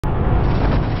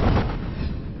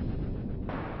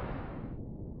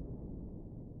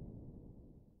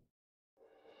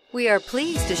We are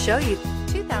pleased to show you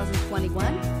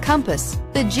 2021 Compass.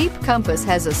 The Jeep Compass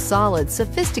has a solid,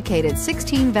 sophisticated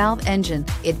 16-valve engine.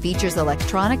 It features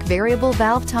electronic variable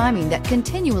valve timing that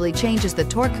continually changes the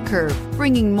torque curve,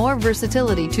 bringing more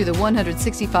versatility to the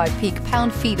 165 peak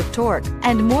pound-feet of torque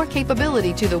and more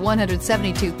capability to the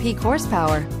 172 peak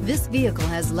horsepower. This vehicle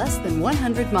has less than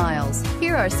 100 miles.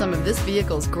 Here are some of this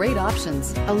vehicle's great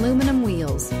options: aluminum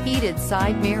wheels, heated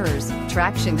side mirrors,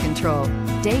 traction control,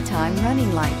 daytime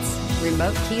running lights,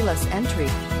 remote keyless entry,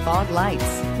 fog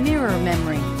lights, mirror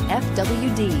memory,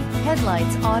 FWD,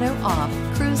 headlights auto off,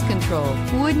 cruise control.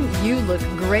 Wouldn't you look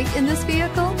great in this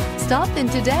vehicle? Stop in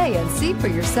today and see for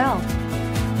yourself.